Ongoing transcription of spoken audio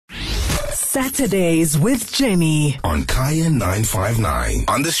Saturdays with Jenny on Kaya 959,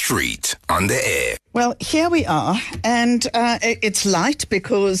 on the street, on the air. Well, here we are, and it's light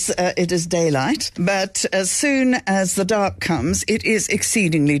because it is daylight, but as soon as the dark comes, it is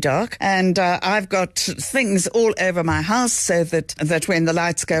exceedingly dark, and I've got things all over my house so that when the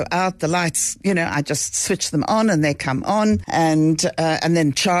lights go out, the lights, I just switch them on and they come on, and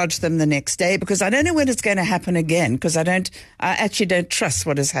then charge them the next day, because I don't know when it's going to happen again, because I actually don't trust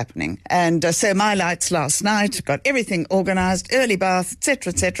what is happening. And so my lights last night, got everything organized, early bath,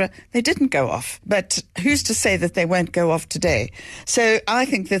 etc., they didn't go off. But who's to say that they won't go off today? So I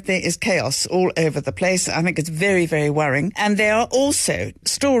think that there is chaos all over the place. I think it's very, very worrying. And there are also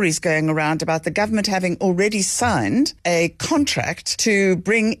stories going around about the government having already signed a contract to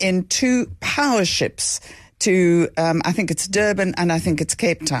bring in 2 Powerships to, I think it's Durban and I think it's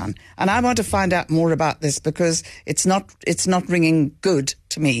Cape Town. And I want to find out more about this because it's not ringing good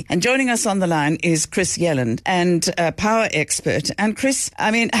to me. And joining us on the line is Chris Yelland, and a power expert. And Chris,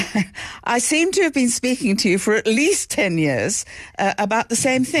 I seem to have been speaking to you for at least 10 years about the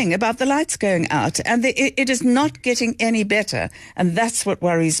same thing, about the lights going out. And it is not getting any better. And that's what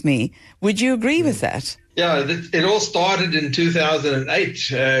worries me. Would you agree with that? Yeah, it all started in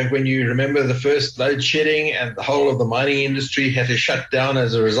 2008 when you remember the first load shedding and the whole of the mining industry had to shut down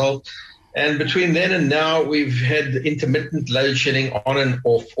as a result. And between then and now, we've had intermittent load shedding on and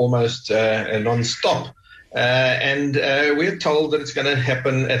off almost non-stop. And we're told that it's going to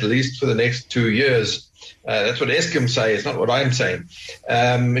happen at least for the next 2 years. That's what Eskom say. It's not what I'm saying.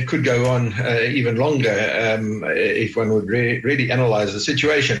 It could go on even longer if one would really analyze the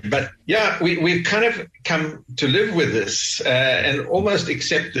situation. But yeah, we've kind of come to live with this and almost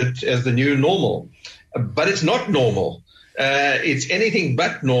accept it as the new normal. But it's not normal. It's anything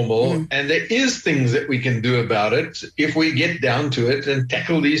but normal, and there is things that we can do about it if we get down to it and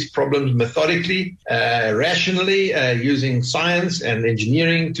tackle these problems methodically, rationally, using science and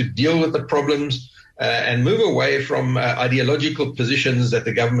engineering to deal with the problems. And move away from ideological positions that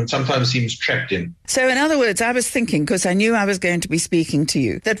the government sometimes seems trapped in. So in other words, I was thinking, because I knew I was going to be speaking to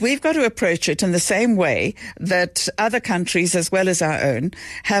you, that we've got to approach it in the same way that other countries, as well as our own,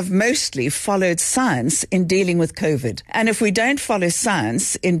 have mostly followed science in dealing with COVID. And if we don't follow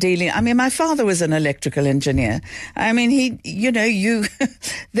science in dealing, my father was an electrical engineer. There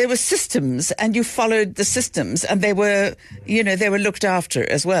were systems and you followed the systems, and they were looked after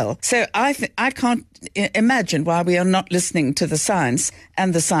as well. So I can't imagine why we are not listening to the science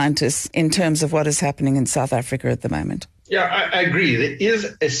and the scientists in terms of what is happening in South Africa at the moment. Yeah, I agree. There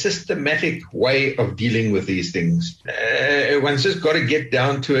is a systematic way of dealing with these things. One's just got to get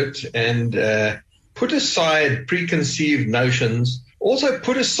down to it and put aside preconceived notions. Also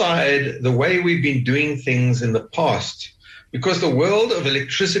put aside the way we've been doing things in the past, because the world of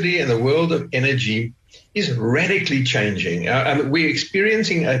electricity and the world of energy is radically changing. We're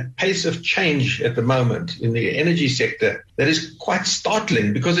experiencing a pace of change at the moment in the energy sector that is quite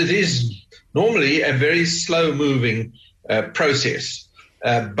startling, because it is normally a very slow-moving process.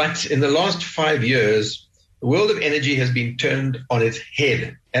 But in the last 5 years, the world of energy has been turned on its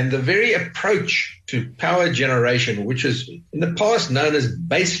head. And the very approach to power generation, which is in the past known as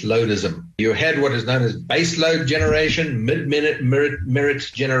base loadism. You had what is known as base load generation, mid-merit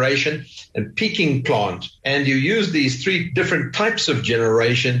generation, and peaking plant. And you use these 3 different types of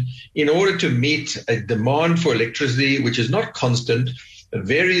generation in order to meet a demand for electricity, which is not constant. It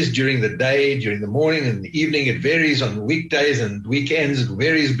varies during the day, during the morning and the evening. It varies on weekdays and weekends. It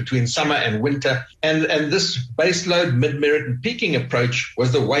varies between summer and winter. And this baseload, mid-merit and peaking approach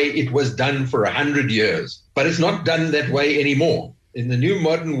was the way it was done for 100 years. But it's not done that way anymore. In the new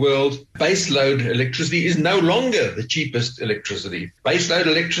modern world, baseload electricity is no longer the cheapest electricity. Baseload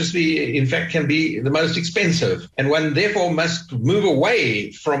electricity, in fact, can be the most expensive. And one therefore must move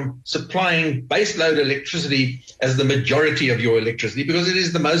away from supplying baseload electricity as the majority of your electricity, because it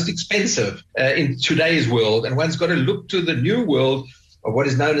is the most expensive in today's world. And one's got to look to the new world of what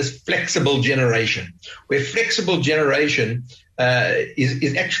is known as flexible generation, where flexible generation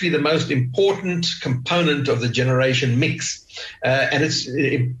is actually the most important component of the generation mix. And it's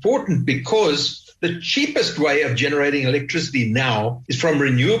important because the cheapest way of generating electricity now is from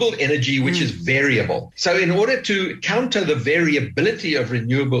renewable energy, which is variable. So in order to counter the variability of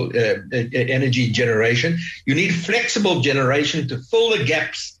renewable energy generation, you need flexible generation to fill the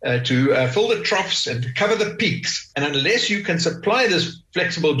gaps, to fill the troughs and to cover the peaks. And unless you can supply this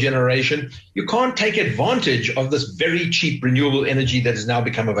flexible generation, you can't take advantage of this very cheap renewable energy that has now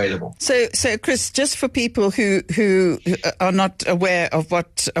become available. So Chris, just for people who are not aware of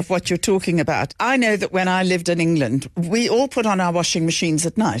what you're talking about, I know that when I lived in England, we all put on our washing machines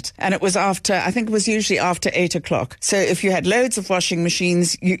at night, and it was usually after 8 o'clock. So if you had loads of washing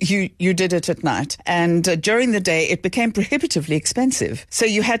machines, you did it at night, and during the day it became prohibitively expensive. So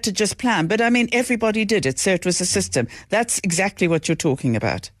you had to just plan. But I mean, everybody did it, so it was a system. That's exactly what you're talking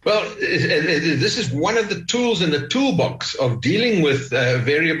about. Well, this is one of the tools in the toolbox of dealing with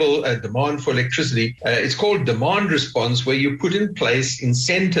variable demand for electricity. It's called demand response, where you put in place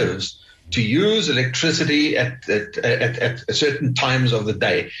incentives to use electricity at certain times of the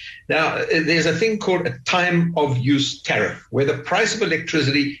day. Now, there's a thing called a time of use tariff, where the price of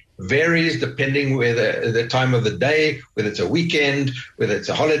electricity varies depending whether the time of the day, whether it's a weekend, whether it's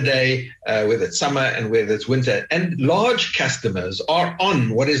a holiday, whether it's summer and whether it's winter. And large customers are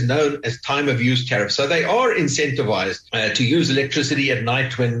on what is known as time of use tariff. So they are incentivized to use electricity at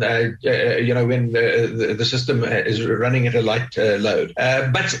night when the system is running at a light load.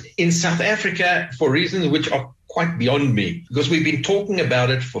 But in South Africa, for reasons which are quite beyond me, because we've been talking about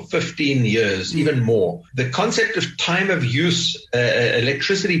it for 15 years, even more. The concept of time of use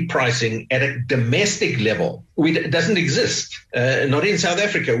electricity pricing at a domestic level doesn't exist. Not in South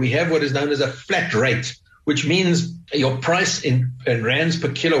Africa. We have what is known as a flat rate, which means your price in rands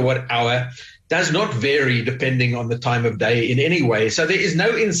per kilowatt hour does not vary depending on the time of day in any way. So there is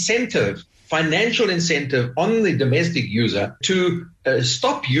no incentive, financial incentive on the domestic user to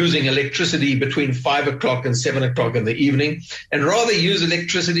stop using electricity between 5 o'clock and 7 o'clock in the evening, and rather use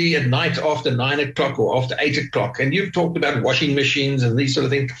electricity at night after 9 o'clock or after 8 o'clock. And you've talked about washing machines and these sort of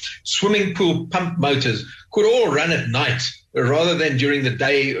things. Swimming pool pump motors could all run at night rather than during the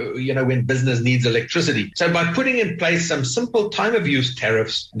day, when business needs electricity. So by putting in place some simple time of use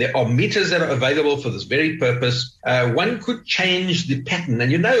tariffs, there are meters that are available for this very purpose. One could change the pattern.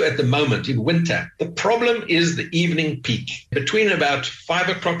 And at the moment in winter, the problem is the evening peak. Between about 5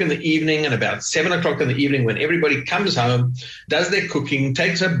 o'clock in the evening and about 7 o'clock in the evening, when everybody comes home, does their cooking,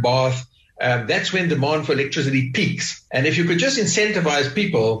 takes a bath, that's when demand for electricity peaks. And if you could just incentivize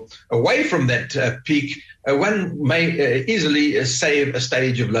people away from that peak, one may easily save a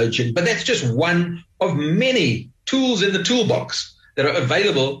stage of load shedding. But that's just one of many tools in the toolbox that are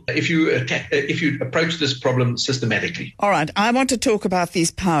available if you approach this problem systematically. All right, I want to talk about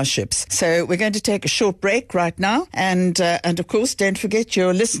these Powerships. So we're going to take a short break right now, and of course, don't forget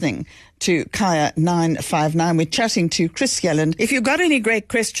you're listening to Kaya 959. We're chatting to Chris Yelland. If you've got any great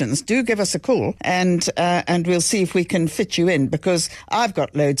questions, do give us a call, and we'll see if we can fit you in, because I've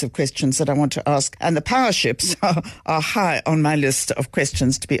got loads of questions that I want to ask, and the Powerships are high on my list of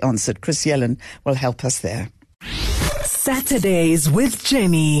questions to be answered. Chris Yelland will help us there. Saturdays with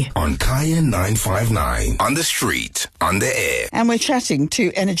Jenny on Kaya 959, on the street, on the air. And we're chatting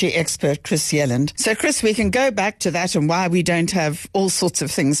to energy expert Chris Yelland. So Chris, we can go back to that and why we don't have all sorts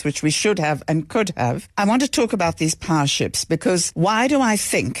of things which we should have and could have. I want to talk about these Powerships, because why do I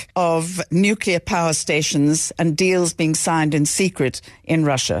think of nuclear power stations and deals being signed in secret in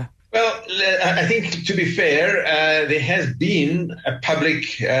Russia? Well, I think, to be fair, there has been a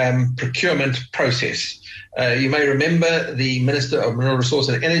public procurement process. You may remember the Minister of Mineral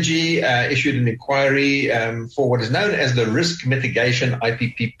Resources and Energy issued an inquiry for what is known as the Risk Mitigation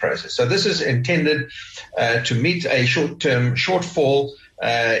IPP process. So this is intended to meet a short-term shortfall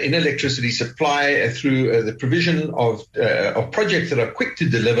in electricity supply through the provision of projects that are quick to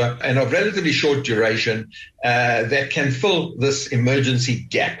deliver and of relatively short duration that can fill this emergency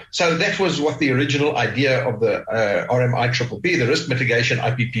gap. So that was what the original idea of the RMIPPP, the Risk Mitigation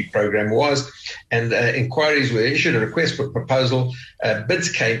IPP program, was. And inquiries were issued, a request for proposal,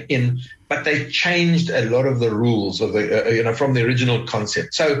 bids came in, but they changed a lot of the rules of the, from the original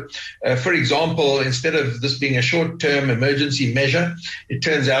concept. So, for example, instead of this being a short-term emergency measure, it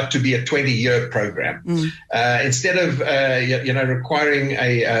turns out to be a 20-year program. Instead of, requiring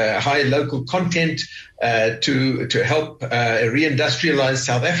a high local content to help reindustrialize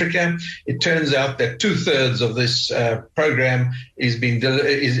South Africa, it turns out that 2/3 of this program has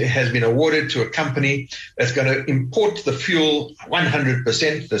been awarded to a company that's going to import the fuel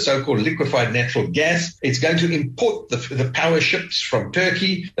 100%, the so-called liquefied natural gas. It's going to import the Powerships from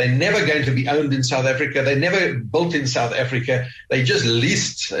Turkey. They're never going to be owned in South Africa. They're never built in South Africa. They just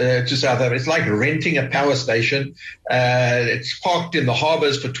leased to South Africa. It's like renting a power station. It's parked in the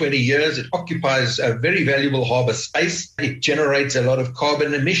harbors for 20 years. It occupies a very valuable harbor space. It generates a lot of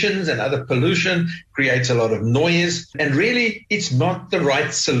carbon emissions and other pollution, creates a lot of noise. And really, it's not the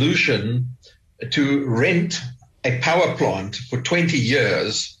right solution to rent a power plant for 20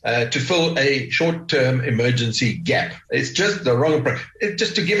 years to fill a short-term emergency gap. It's just the wrong approach.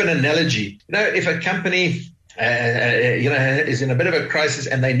 Just to give an analogy, if a company is in a bit of a crisis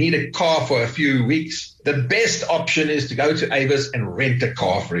and they need a car for a few weeks, the best option is to go to Avis and rent a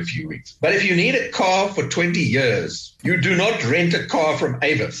car for a few weeks. But if you need a car for 20 years, you do not rent a car from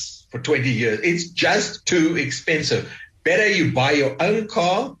Avis for 20 years. It's just too expensive. Better you buy your own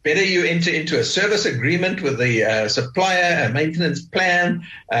car, better you enter into a service agreement with the supplier, a maintenance plan,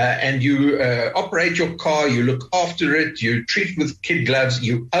 and you operate your car, you look after it, you treat with kid gloves,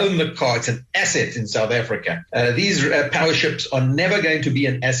 you own the car. It's an asset in South Africa. These Powerships are never going to be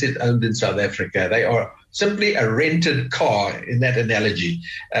an asset owned in South Africa. They are simply a rented car in that analogy.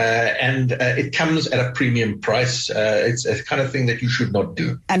 And it comes at a premium price. It's a kind of thing that you should not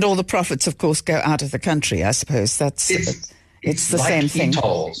do. And all the profits, of course, go out of the country, I suppose. It's the like same thing.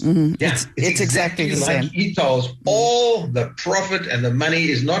 E-tolls. Mm-hmm. Yeah, it's exactly the like same. E-tolls. All the profit and the money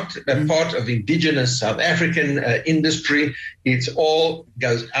is not a part of indigenous South African industry. It's all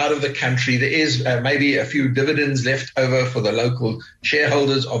goes out of the country. There is maybe a few dividends left over for the local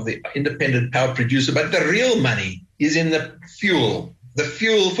shareholders of the independent power producer, but the real money is in the fuel. The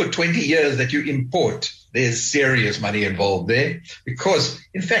fuel for 20 years that you import. There's serious money involved there because,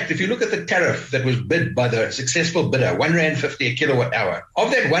 in fact, if you look at the tariff that was bid by the successful bidder, R1.50 a kilowatt hour,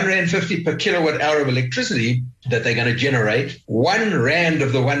 of that R1.50 per kilowatt hour of electricity that they're going to generate, R1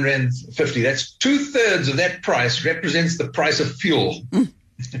 of the R1.50, that's 2/3 of that price represents the price of fuel.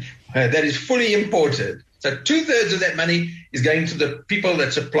 That is fully imported. So 2/3 of that money is going to the people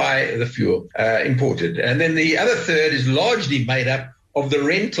that supply the fuel imported. And then the other third is largely made up of the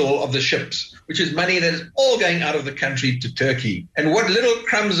rental of the ships, which is money that is all going out of the country to Turkey. And what little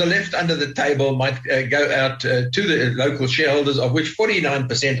crumbs are left under the table might go out to the local shareholders, of which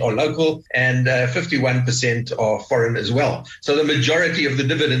 49% are local and 51% are foreign as well. So the majority of the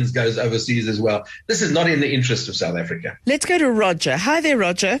dividends goes overseas as well. This is not in the interest of South Africa. Let's go to Roger. Hi there,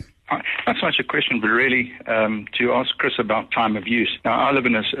 Roger. Not so much a question, but really to ask Chris about time of use. Now, I live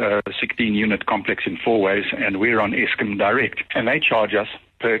in a 16-unit complex in Fourways, and we're on Eskom Direct, and they charge us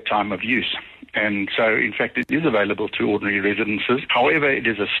per time of use. And so, in fact, it is available to ordinary residences. However, it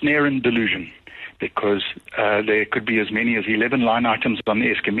is a snare and delusion because there could be as many as 11 line items on the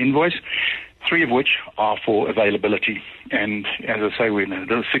Eskom invoice, 3 of which are for availability. And as I say, we're in a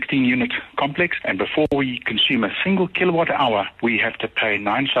 16-unit complex, and before we consume a single kilowatt hour, we have to pay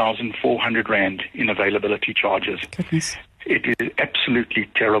 9,400 Rand in availability charges. Goodness. It is absolutely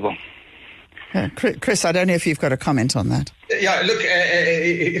terrible. Chris, I don't know if you've got a comment on that. Yeah, look,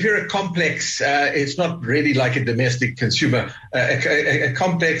 if you're a complex, it's not really like a domestic consumer. A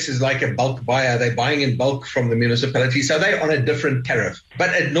complex is like a bulk buyer. They're buying in bulk from the municipality, so they're on a different tariff.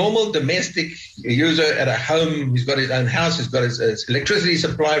 But a normal domestic user at a home who's got his own house, who's got his electricity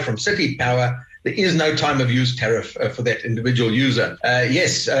supply from city power, there is no time of use tariff for that individual user.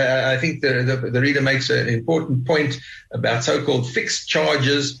 Yes, I think the reader makes an important point about so-called fixed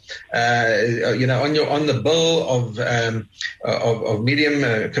charges. On the bill of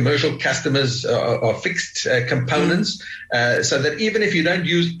medium commercial customers are fixed components, so that even if you don't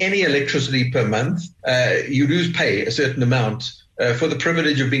use any electricity per month, you do pay a certain amount for the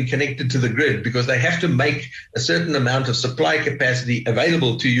privilege of being connected to the grid, because they have to make a certain amount of supply capacity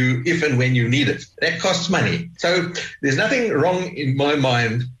available to you if and when you need it. That costs money. So there's nothing wrong in my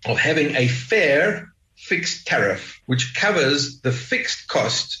mind of having a fair fixed tariff which covers the fixed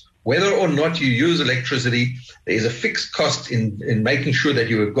cost. Whether or not you use electricity, there is a fixed cost in making sure that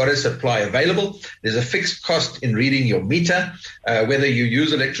you have got a supply available. There's a fixed cost in reading your meter, whether you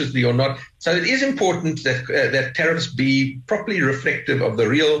use electricity or not. So it is important that tariffs be properly reflective of the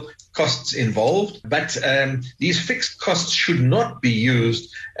real costs involved. But these fixed costs should not be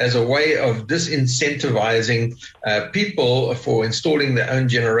used as a way of disincentivizing people for installing their own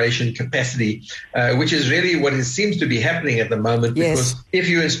generation capacity, which is really what seems to be happening at the moment. Yes. Because if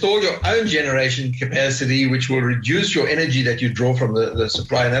you install your own generation capacity, which will reduce your energy that you draw from the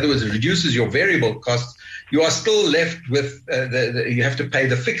supply, in other words, it reduces your variable costs, you are still left with you have to pay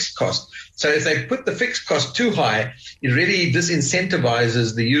the fixed cost. So if they put the fixed cost too high, it really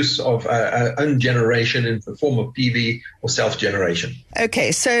disincentivizes the use of own generation in the form of PV or self-generation.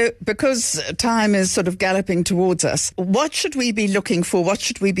 Okay, so because time is sort of galloping towards us, what should we be looking for? What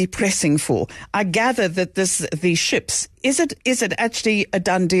should we be pressing for? I gather that these ships is it actually a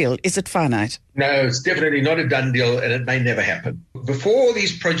done deal? Is it finite? No, it's definitely not a done deal, and it may never happen. Before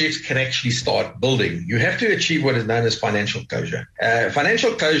these projects can actually start building, you have to achieve what is known as financial closure.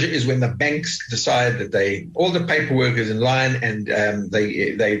 Financial closure is when the banks decide that all the paperwork is in line, and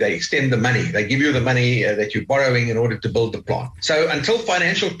they extend the money. They give you the money that you're borrowing in order to build the plant. So until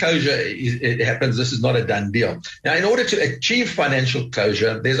financial closure it happens, this is not a done deal. Now, in order to achieve financial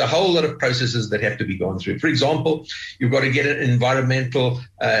closure, there's a whole lot of processes that have to be gone through. For example, you've got to get an environmental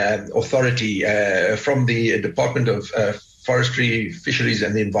authority from the Department of Forestry, Fisheries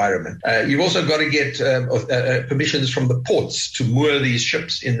and the Environment. You've also got to get permissions from the ports to moor these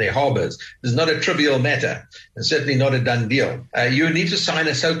ships in their harbors. This is not a trivial matter, and certainly not a done deal. You need to sign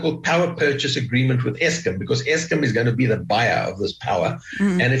a so-called power purchase agreement with Eskom, because Eskom is going to be the buyer of this power.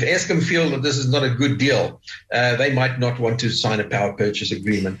 And if Eskom feel that this is not a good deal, they might not want to sign a power purchase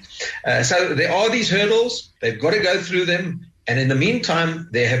agreement. So there are these hurdles. They've got to go through them. And in the meantime,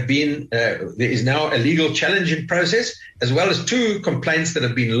 there is now a legal challenge in process, as well as 2 complaints that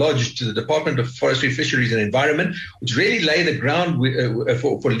have been lodged to the Department of Forestry, Fisheries and Environment, which really lay the ground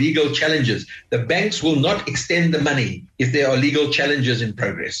for legal challenges. The banks will not extend the money if there are legal challenges in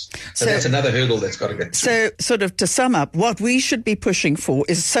progress. So that's another hurdle that's got to go through. So sort of to sum up, what we should be pushing for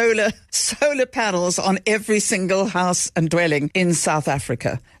is solar panels on every single house and dwelling in South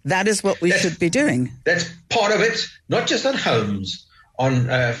Africa. That is what we should be doing. That's part of it, not just on homes, on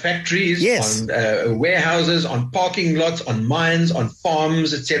factories, yes, on warehouses, on parking lots, on mines, on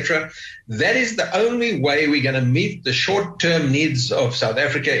farms, etc. That is the only way we're going to meet the short-term needs of South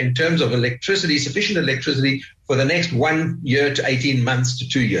Africa in terms of electricity, sufficient electricity for the next 1 year to 18 months to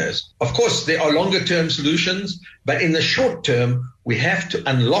 2 years. Of course, there are longer-term solutions, but in the short term, we have to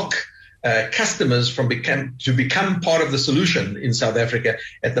unlock customers to become part of the solution in South Africa.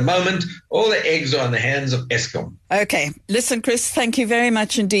 At the moment, all the eggs are in the hands of Eskom. Okay. Listen, Chris, thank you very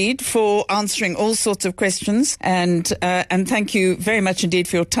much indeed for answering all sorts of questions, and thank you very much indeed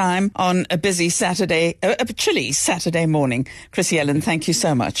for your time on a busy Saturday, a chilly Saturday morning. Chris Yelland, thank you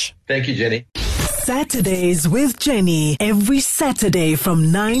so much. Thank you, Jenny. Saturdays with Jenny, every Saturday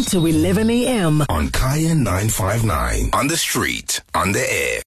from 9 to 11 a.m. on Kaya 959, on the street, on the air.